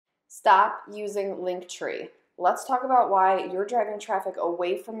Stop using LinkTree. Let's talk about why you're driving traffic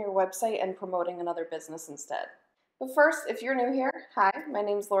away from your website and promoting another business instead. But first, if you're new here, hi, my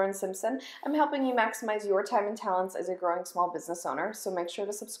name's Simpson. I'm helping you maximize your time and talents as a growing small business owner, so make sure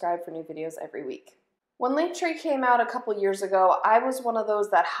to subscribe for new videos every week. When LinkTree came out a couple years ago, I was one of those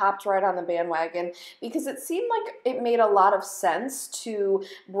that hopped right on the bandwagon because it seemed like it made a lot of sense to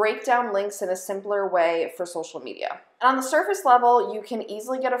break down links in a simpler way for social media. And on the surface level, you can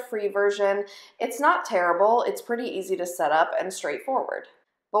easily get a free version. It's not terrible, it's pretty easy to set up and straightforward.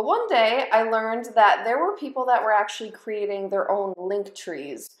 But one day I learned that there were people that were actually creating their own link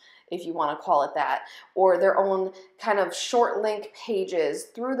trees, if you want to call it that, or their own kind of short link pages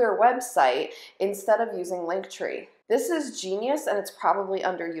through their website instead of using LinkTree. This is genius and it's probably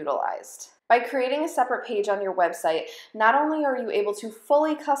underutilized. By creating a separate page on your website, not only are you able to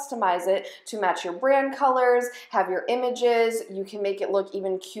fully customize it to match your brand colors, have your images, you can make it look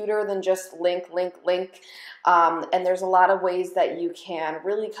even cuter than just link. And there's a lot of ways that you can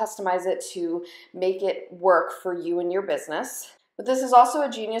really customize it to make it work for you and your business. But this is also a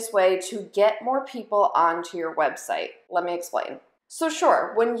genius way to get more people onto your website. Let me explain. So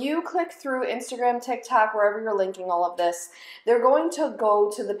sure, when you click through Instagram, TikTok, wherever you're linking all of this, they're going to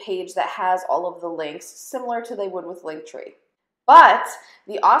go to the page that has all of the links, similar to they would with LinkTree. But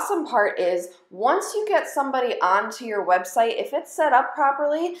the awesome part is once you get somebody onto your website, if it's set up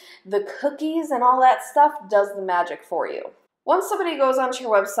properly, the cookies and all that stuff does the magic for you. Once somebody goes onto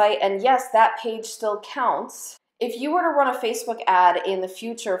your website, and yes, that page still counts, if you were to run a Facebook ad in the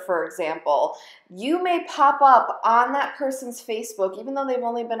future, for example, you may pop up on that person's Facebook even though they've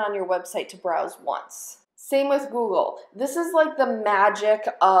only been on your website to browse once. Same with Google. This is like the magic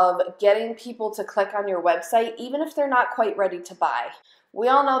of getting people to click on your website even if they're not quite ready to buy. We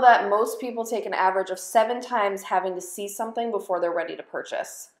all know that most people take an average of 7 times having to see something before they're ready to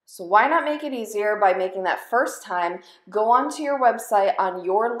purchase. So why not make it easier by making that first time go onto your website on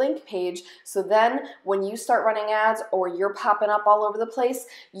your link page so then when you start running ads or you're popping up all over the place,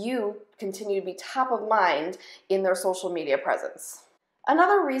 you continue to be top of mind in their social media presence.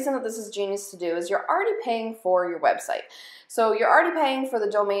 Another reason that this is genius to do is you're already paying for your website. So you're already paying for the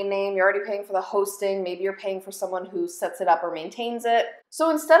domain name, you're already paying for the hosting, maybe you're paying for someone who sets it up or maintains it.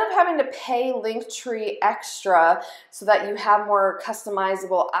 So instead of having to pay LinkTree extra so that you have more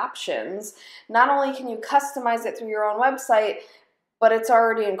customizable options, not only can you customize it through your own website, but it's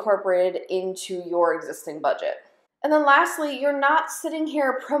already incorporated into your existing budget. And then lastly, you're not sitting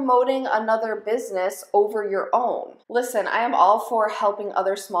here promoting another business over your own. Listen, I am all for helping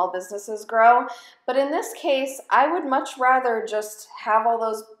other small businesses grow, but in this case, I would much rather just have all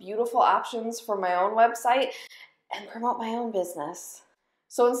those beautiful options for my own website and promote my own business.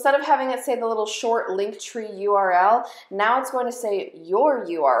 So instead of having it say the little short LinkTree URL, now it's going to say your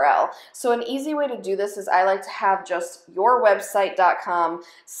URL. So an easy way to do this is I like to have just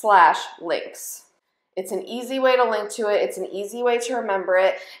yourwebsite.com/links. It's an easy way to link to it, it's an easy way to remember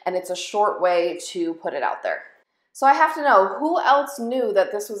it, and it's a short way to put it out there. So I have to know, who else knew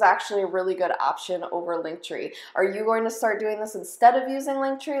that this was actually a really good option over LinkTree? Are you going to start doing this instead of using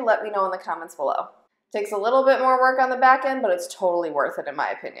LinkTree? Let me know in the comments below. Takes a little bit more work on the back end, but it's totally worth it in my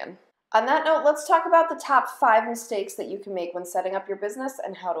opinion. On that note, let's talk about the top 5 mistakes that you can make when setting up your business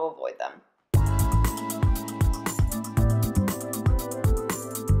and how to avoid them.